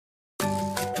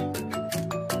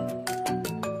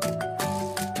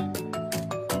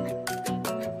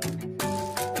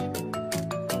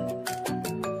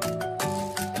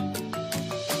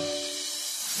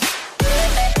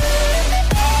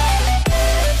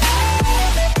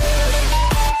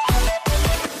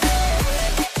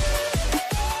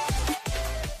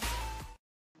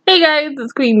Hey guys,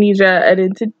 it's Queendija, and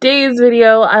in today's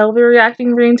video, I will be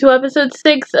reacting to episode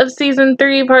 6 of season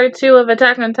 3, part 2 of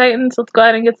Attack on Titan. So let's go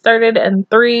ahead and get started in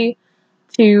 3,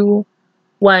 2,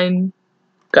 1,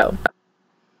 go.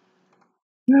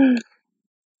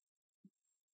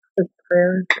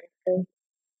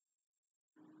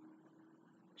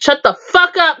 Shut the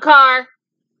fuck up, car!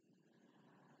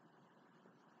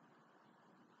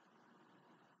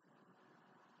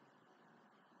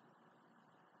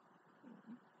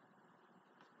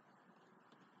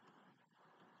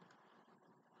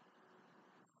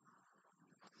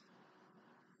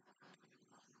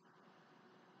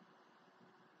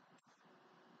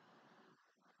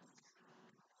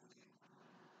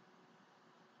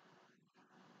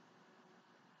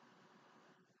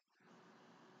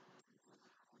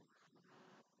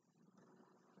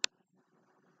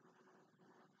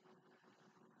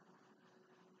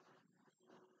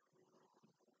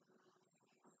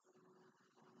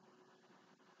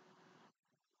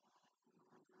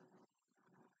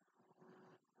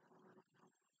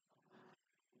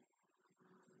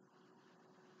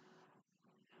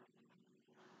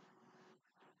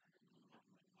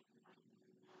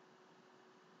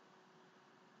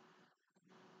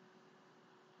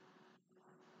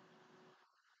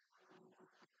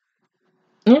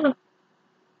 Yeah.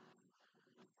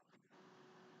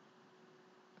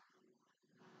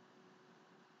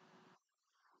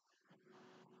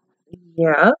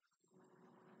 Yeah.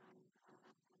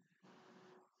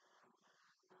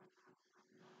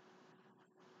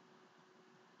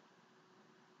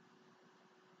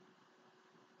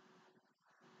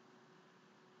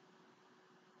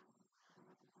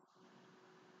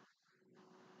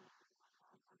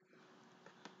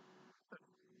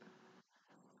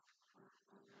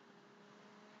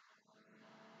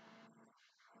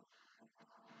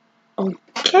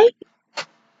 Okay.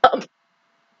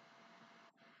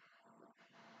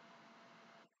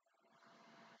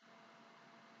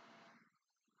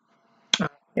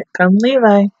 Here come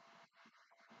Levi.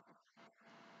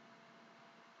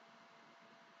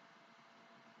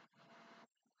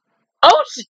 Oh,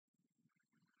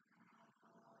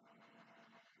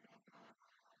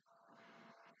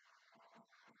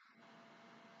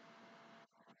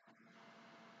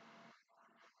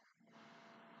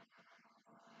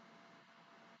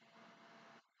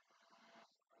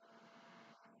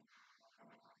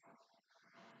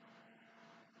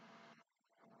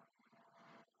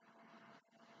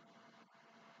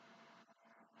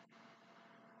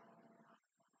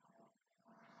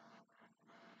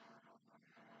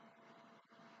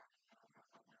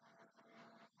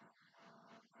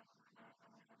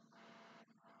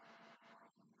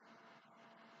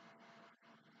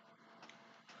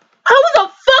 how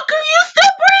the fuck are you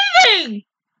still breathing?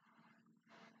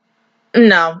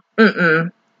 No.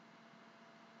 Mm-mm.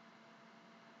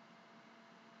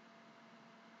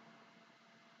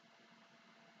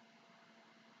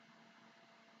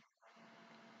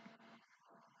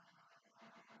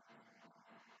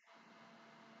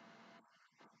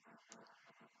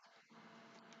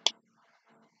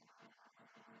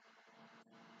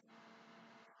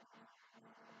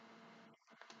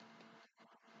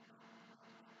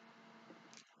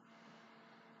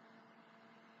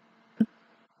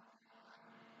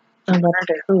 I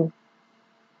wonder who.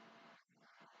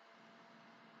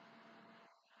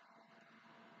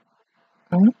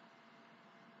 Hmm?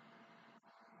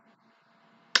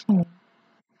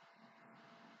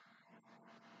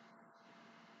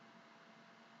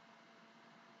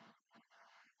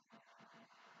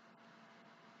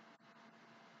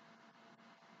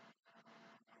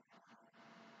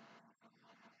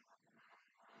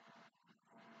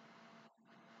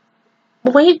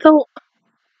 Wait, though.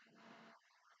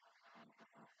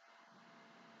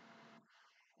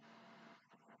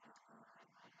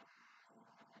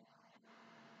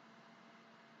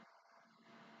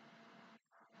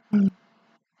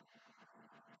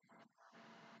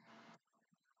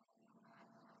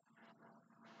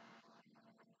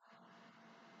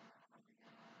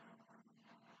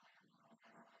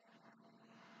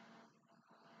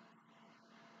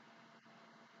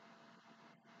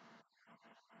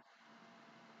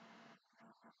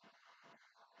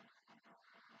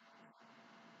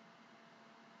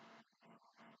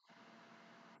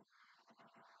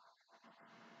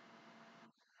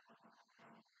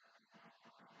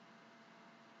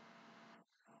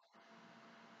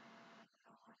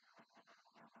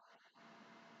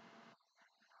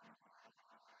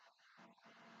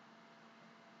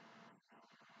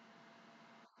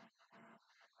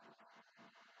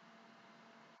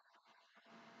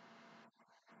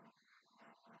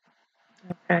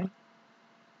 Okay.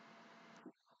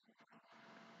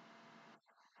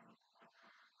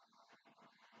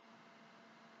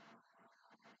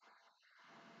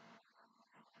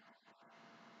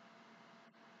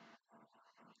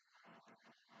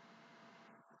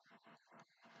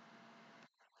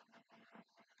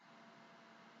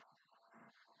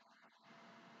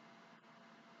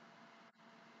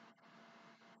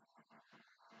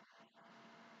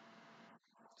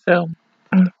 So,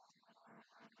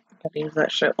 gotta use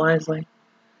that shit wisely.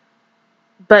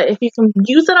 But if you can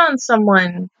use it on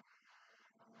someone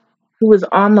who was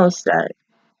almost dead,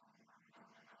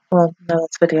 well, no,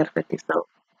 it's 50 out of 50, so.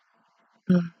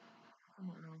 I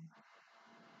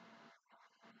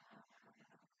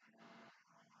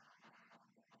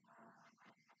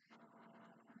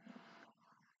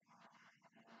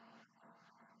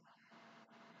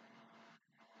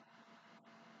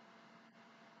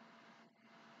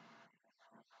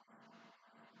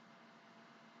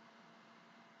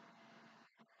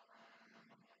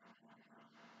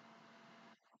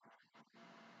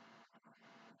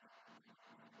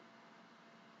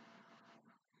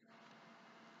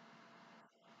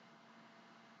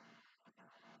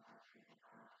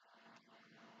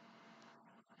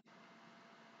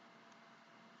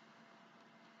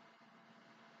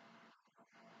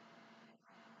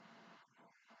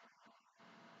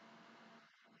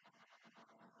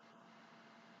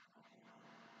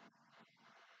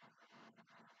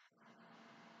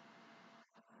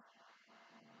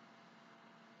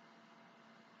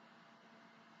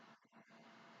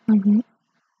don't know.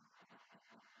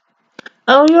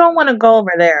 Oh, you don't want to go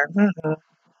over there.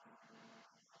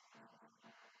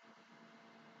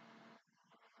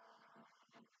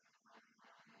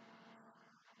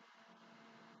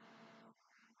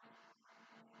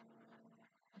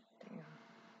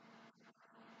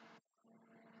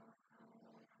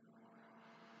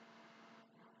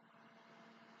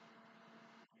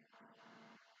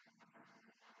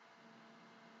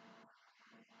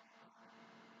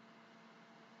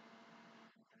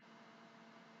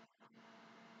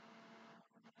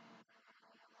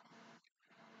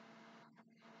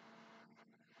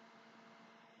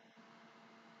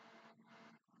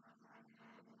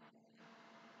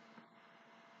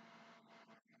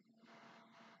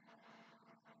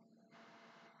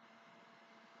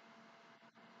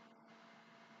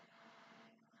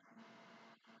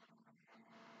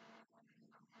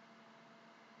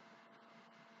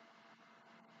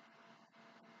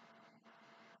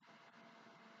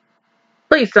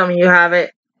 Please tell me you have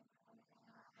it.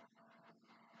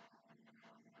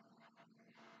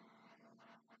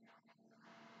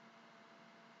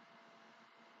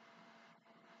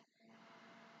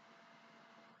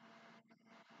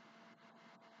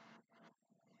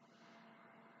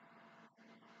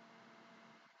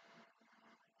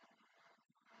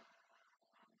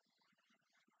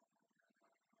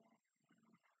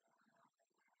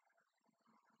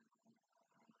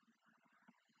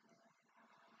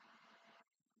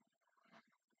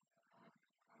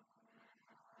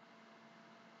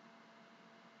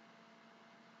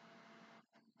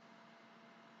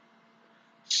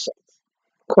 Shit.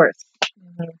 Of course.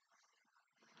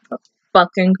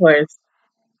 Fucking course.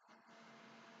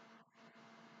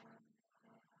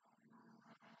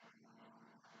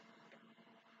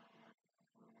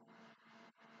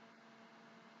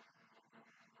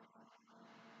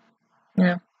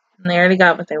 Yeah. And they already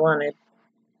got what they wanted.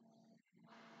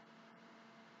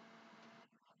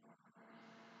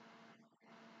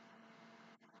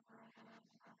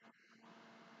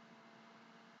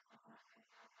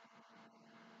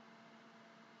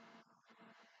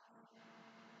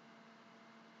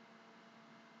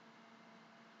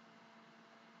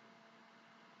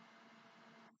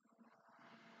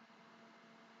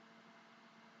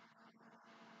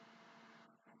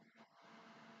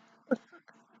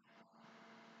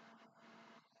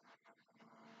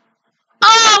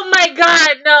 Oh my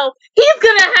god, no! He's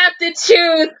gonna have to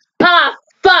choose! Ah,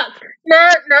 fuck!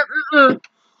 No, no,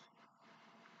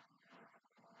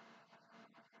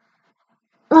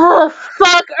 Oh,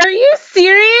 fuck! Are you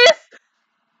serious?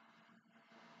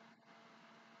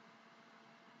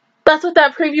 That's what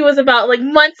that preview was about, like,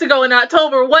 months ago in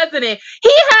October, wasn't it?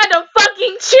 He had to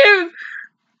fucking choose!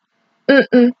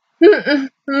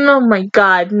 Oh my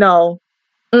god, no.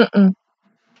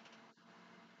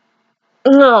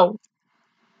 No.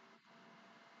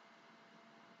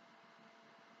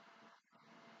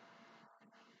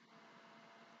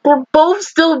 They're both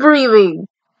still breathing.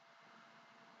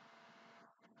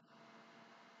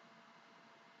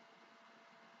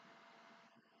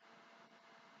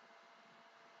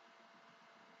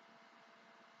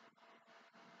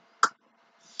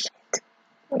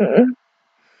 Mm-mm.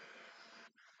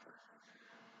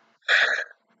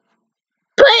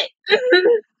 But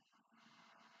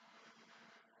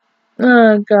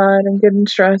oh god, I'm getting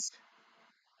stressed.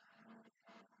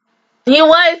 He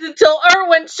was until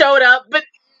Erwin showed up, but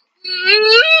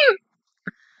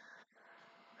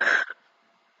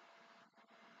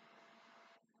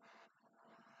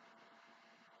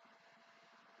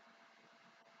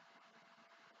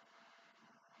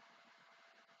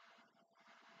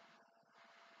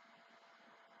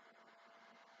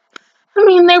I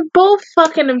mean, they're both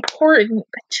fucking important,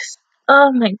 but just,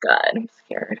 oh my god, I'm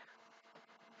scared.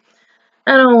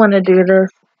 I don't want to do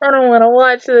this. I don't want to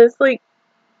watch this. Like,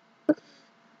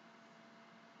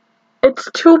 it's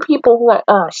two people who are,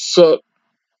 oh shit.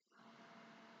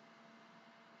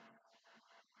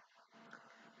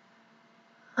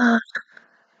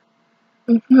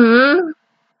 Mm-hmm.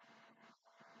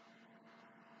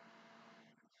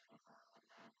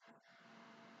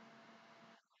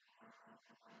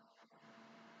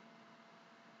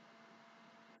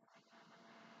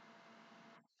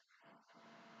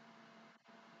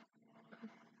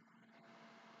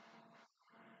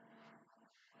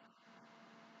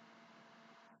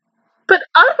 But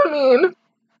I mean,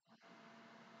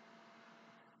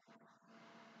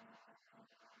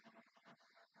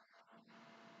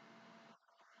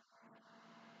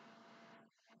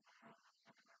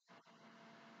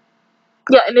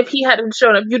 yeah, and if he hadn't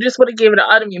shown up, you just would have gave it to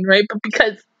autoimmune, right? But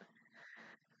because,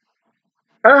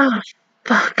 oh,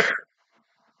 fuck.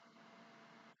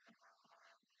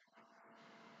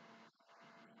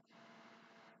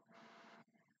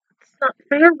 It's not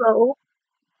fair, though.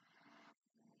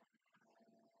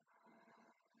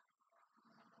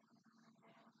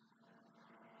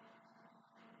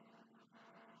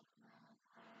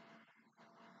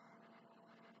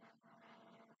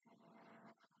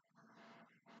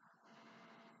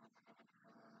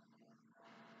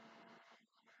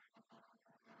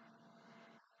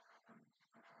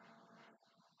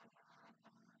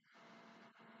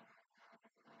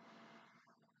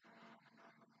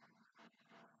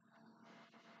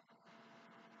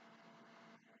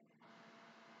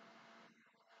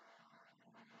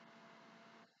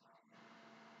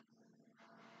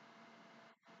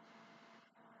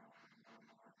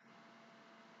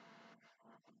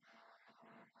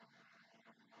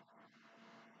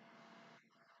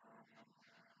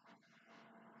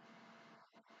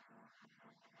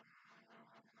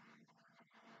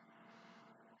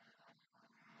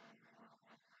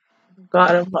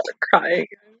 God, I'm about to cry.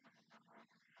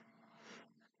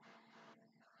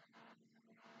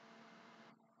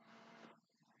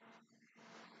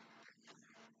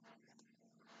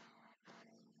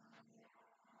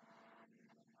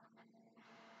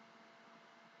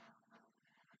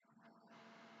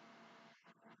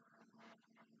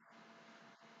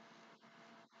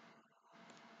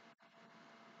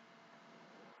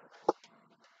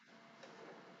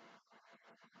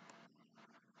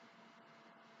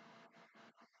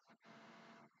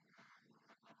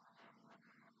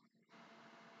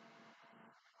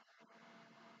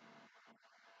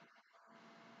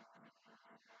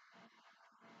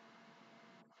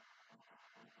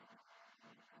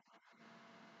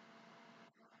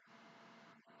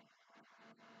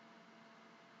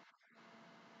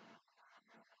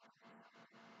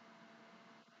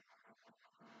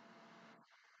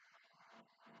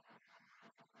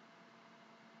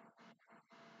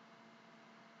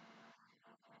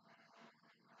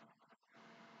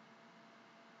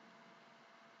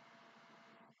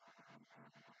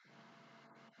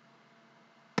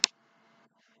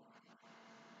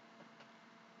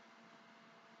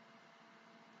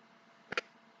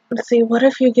 See, what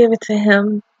if you give it to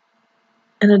him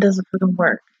and it doesn't fucking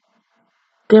work?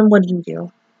 Then what do you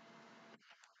do?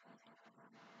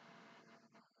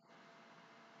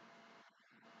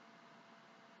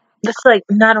 That's like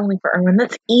not only for Erwin,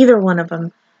 that's either one of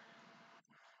them.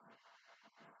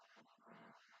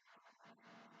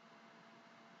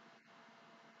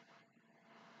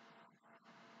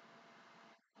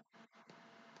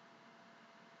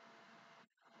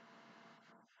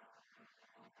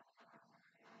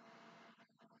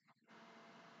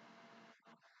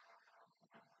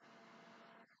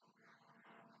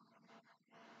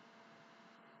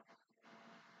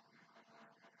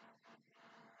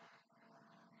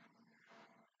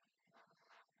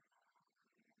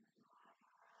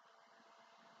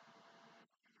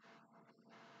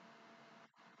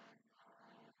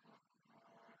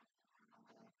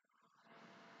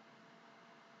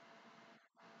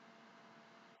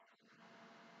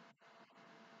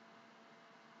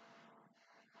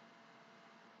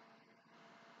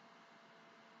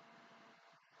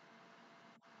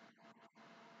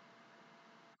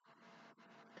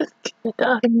 Just give it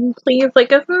to him, please.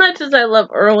 Like, as much as I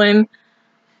love Erwin,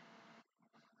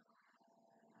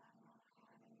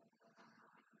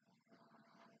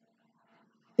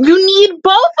 you need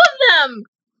both of them!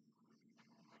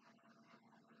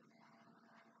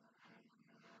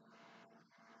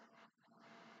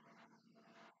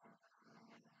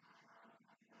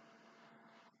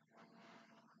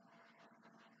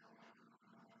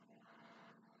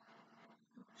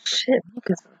 Shit,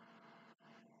 because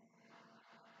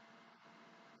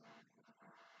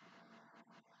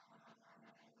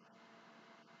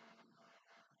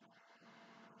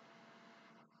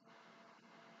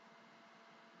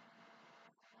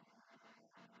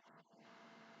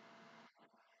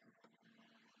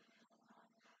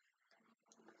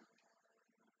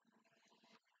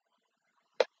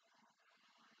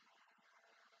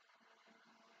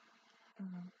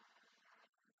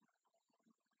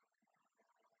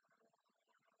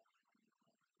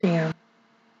Damn.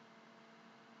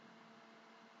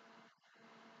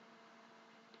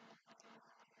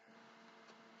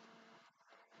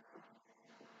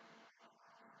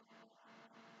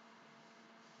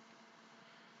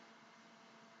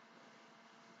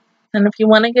 And if you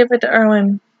want to give it to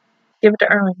Erwin, give it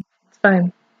to Erwin. It's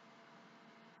fine.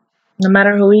 No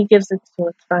matter who he gives it to,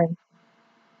 it's fine.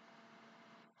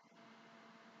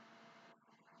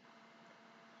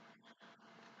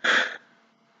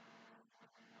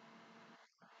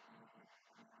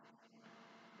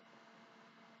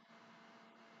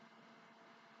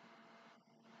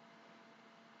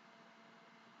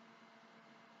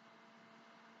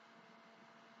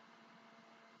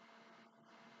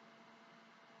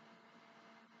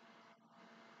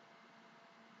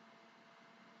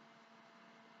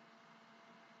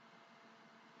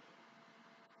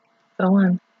 Go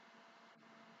on.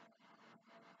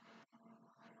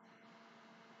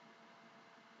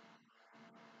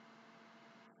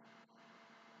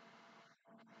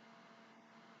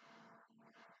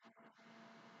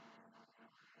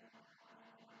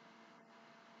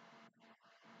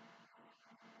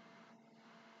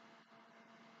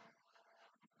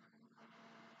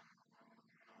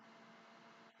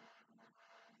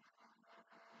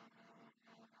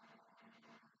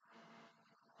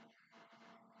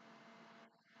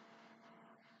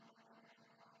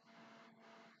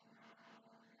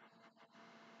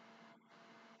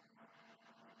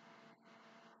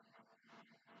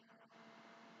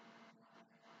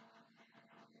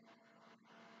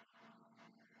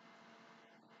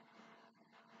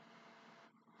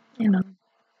 You know.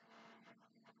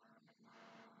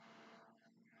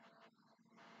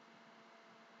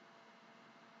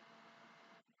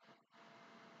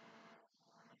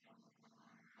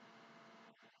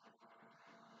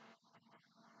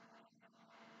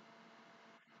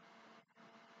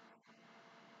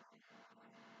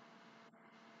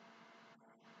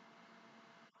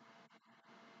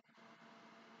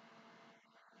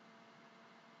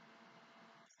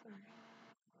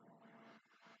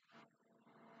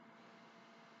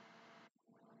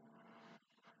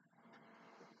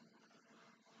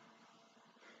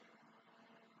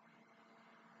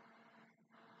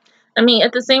 I mean,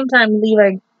 at the same time,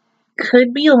 Levi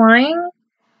could be lying,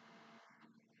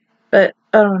 but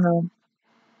I don't know.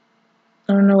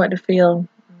 I don't know what to feel.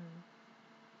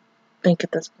 Think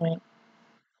at this point.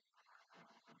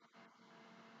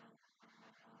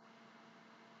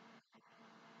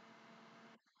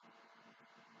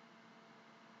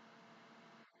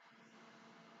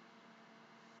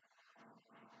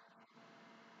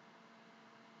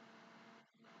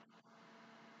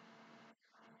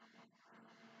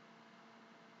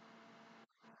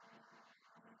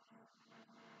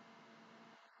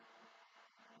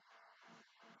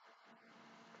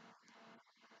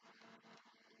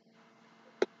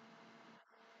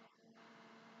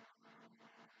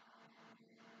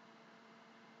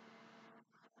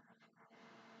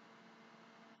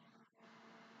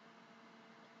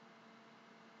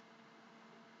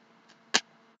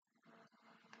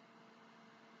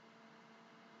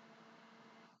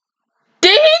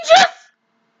 Did he just?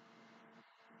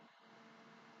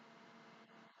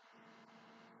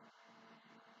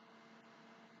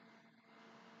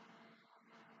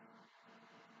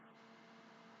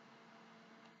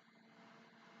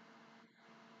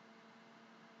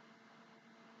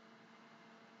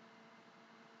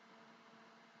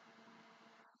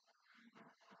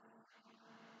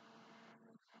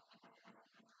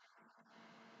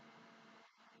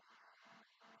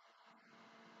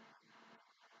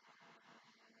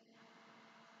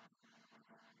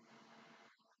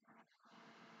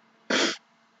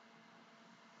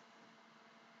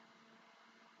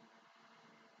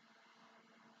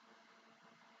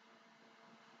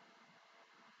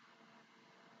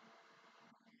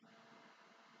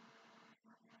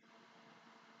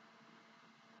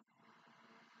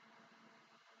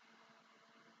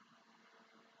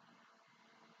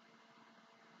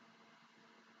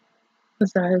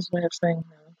 Is that his way of saying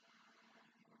no?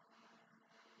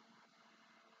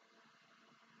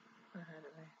 I had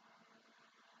it right.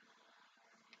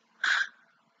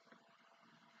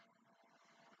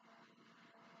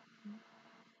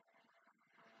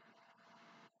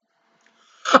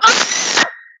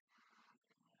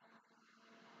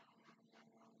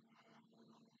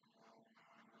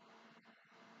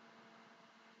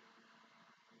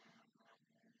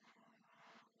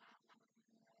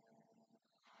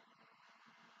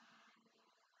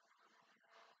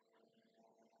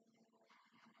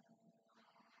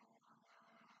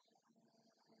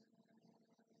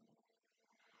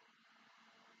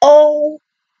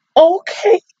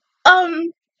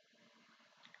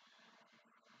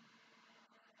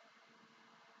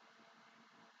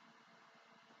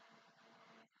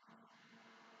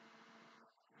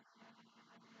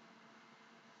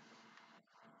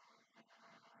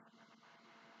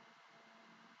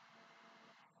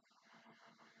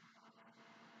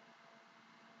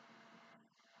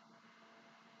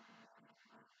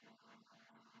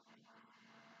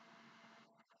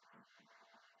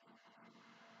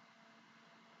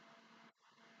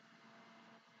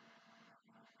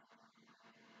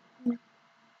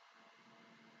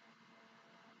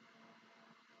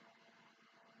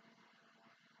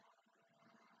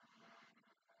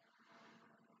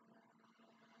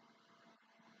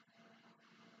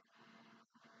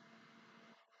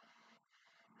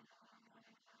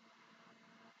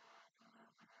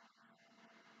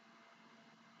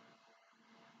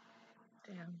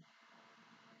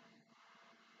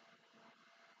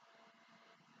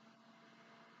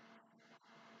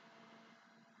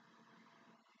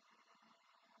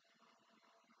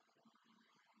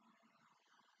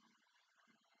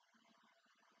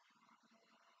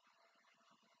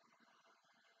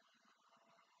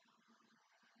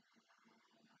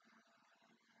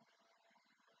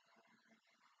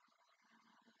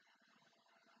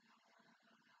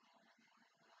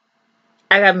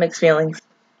 I got mixed feelings.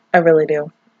 I really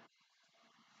do.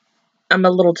 I'm a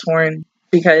little torn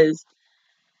because,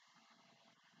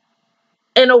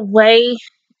 in a way,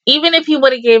 even if he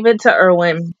would have gave it to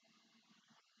Erwin,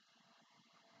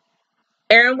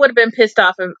 Aaron would have been pissed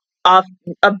off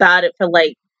about it for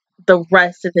like the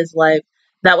rest of his life.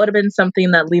 That would have been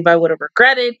something that Levi would have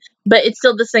regretted. But it's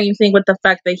still the same thing with the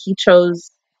fact that he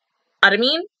chose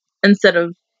Adamine instead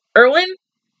of Erwin.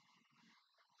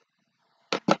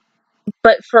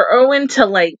 But for Erwin to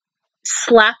like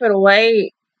slap it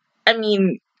away, I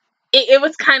mean, it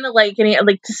was kind of like getting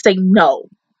like to say no.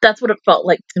 That's what it felt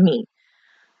like to me.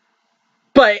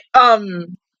 But to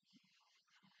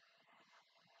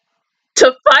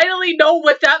finally know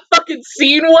what that fucking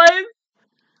scene was,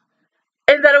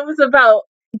 and that it was about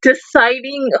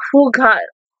deciding who got.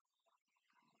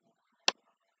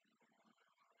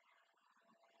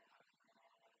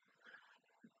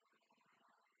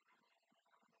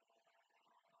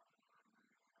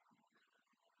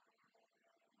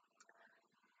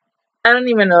 I don't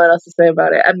even know what else to say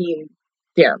about it. I mean,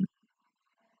 damn.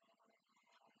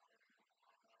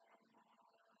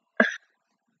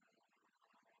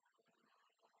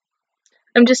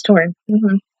 I'm just torn.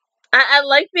 I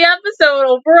like the episode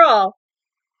overall.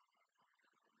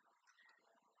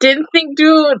 Didn't think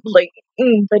dude like,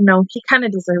 but no, he kind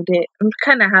of deserved it. I'm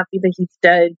kind of happy that he's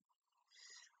dead,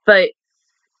 but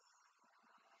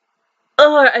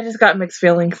oh, I just got mixed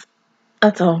feelings.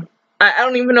 That's all. I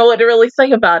don't even know what to really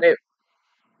say about it.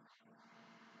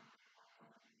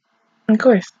 Of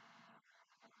course.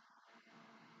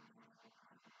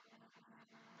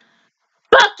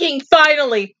 Fucking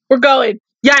finally! We're going!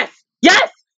 Yes! Yes!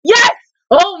 Yes!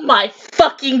 Oh my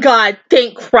fucking god!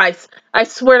 Thank Christ! I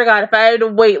swear to God, if I had to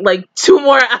wait like 2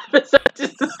 more episodes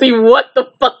just to see what the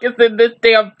fuck is in this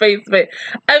damn basement.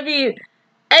 I mean,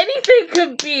 anything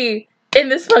could be in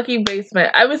this fucking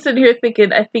basement. I was sitting here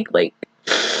thinking, I think like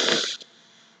a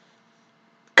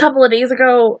couple of days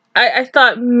ago, I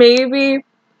thought maybe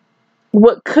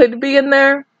what could be in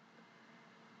there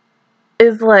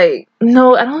is like,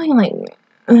 no, I don't think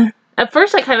like, at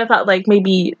first I kind of thought like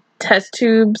maybe test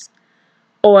tubes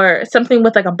or something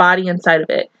with like a body inside of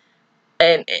it.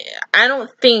 And I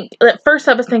don't think, at first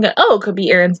I was thinking, oh, it could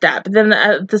be Aaron's dad. But then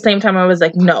at the same time I was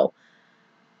like, no.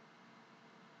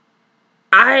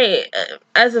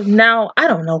 As of now, I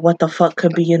don't know what the fuck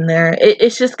could be in there.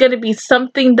 It's just going to be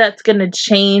something that's going to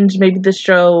change maybe the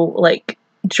show like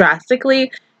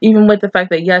drastically. Even with the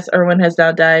fact that yes, Erwin has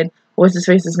now died. What's his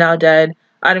face is now dead.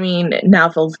 I mean, now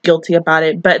feels guilty about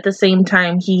it. But at the same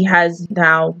time, he has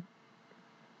now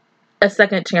a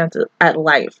second chance at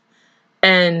life.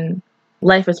 And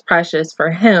life is precious for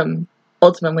him,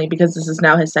 ultimately, because this is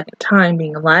now his second time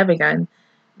being alive again.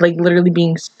 Like, literally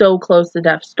being so close to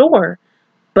death's door.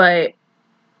 But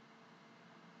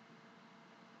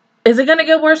is it gonna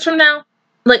get worse from now?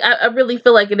 Like, I really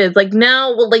feel like it is. Like,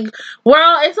 now, like,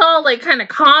 it's all, like, kind of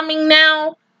calming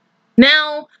now.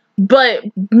 But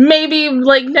maybe,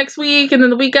 like, next week and then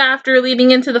the week after,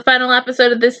 leading into the final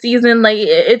episode of this season, like,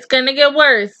 it's gonna get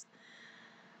worse.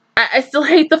 I still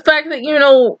hate the fact that, you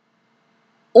know,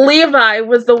 Levi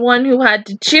was the one who had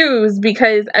to choose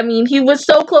because, I mean, he was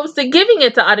so close to giving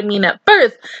it to Adamine at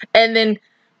first. And then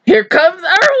here comes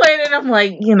Erwin, and I'm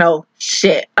like, you know,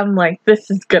 shit. I'm like,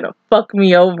 this is gonna fuck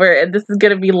me over, and this is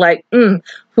gonna be like,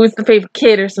 who's the favorite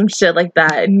kid or some shit like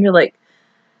that. And you're like,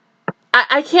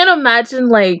 I can't imagine,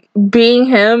 like, being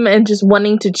him and just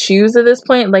wanting to choose at this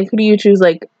point. Like, who do you choose?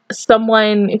 Like,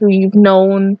 someone who you've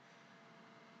known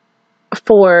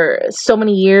for so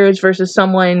many years versus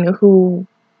someone who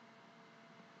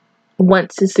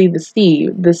wants to see the sea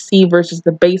versus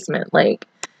the basement. Like,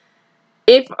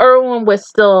 if Erwin was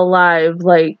still alive,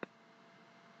 like,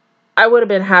 I would have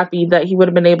been happy that he would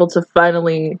have been able to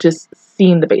finally just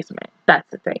see the basement. That's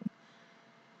the thing.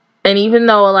 And even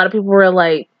though a lot of people were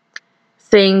like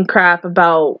saying crap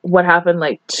about what happened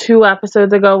like 2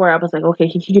 episodes ago, where I was like, okay,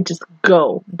 he could just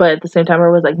go, but at the same time I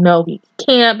was like, no, he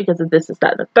can't because of this, that,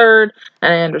 and the third,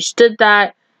 and I understood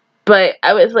that. But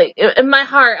I was like, in my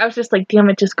heart, I was just like, damn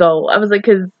it, just go. I was like,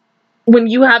 because when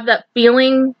you have that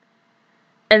feeling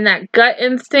and that gut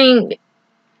instinct,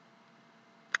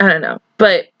 I don't know.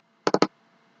 But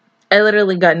I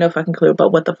literally got no fucking clue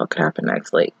about what the fuck could happen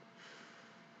next. Like,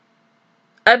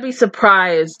 I'd be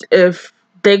surprised if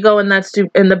they go in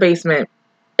in the basement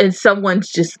and someone's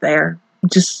just there.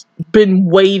 Just been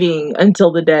waiting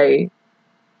until the day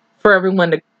for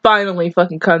everyone to finally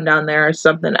fucking come down there or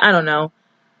something. I don't know.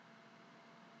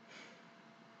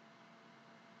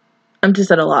 I'm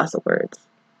just at a loss of words.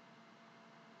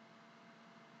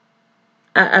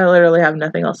 I literally have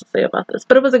nothing else to say about this.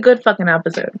 But it was a good fucking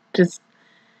episode. Just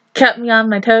kept me on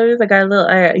my toes. I got a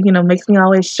little, you know, makes me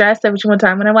always stressed every single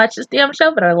time when I watch this damn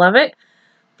show, but I love it.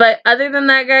 But other than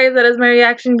that, guys, that is my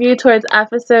reaction view towards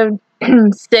episode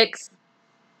 6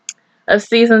 of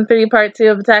season 3, part 2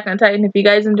 of Attack on Titan. If you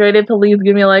guys enjoyed it, please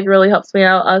give me a like. It really helps me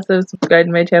out. Also, subscribe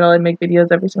to my channel. I make videos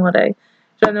every single day.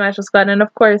 Join the Marshall Squad. And,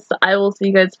 of course, I will see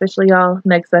you guys officially, y'all,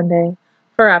 next Sunday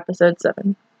for episode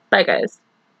 7. Bye, guys.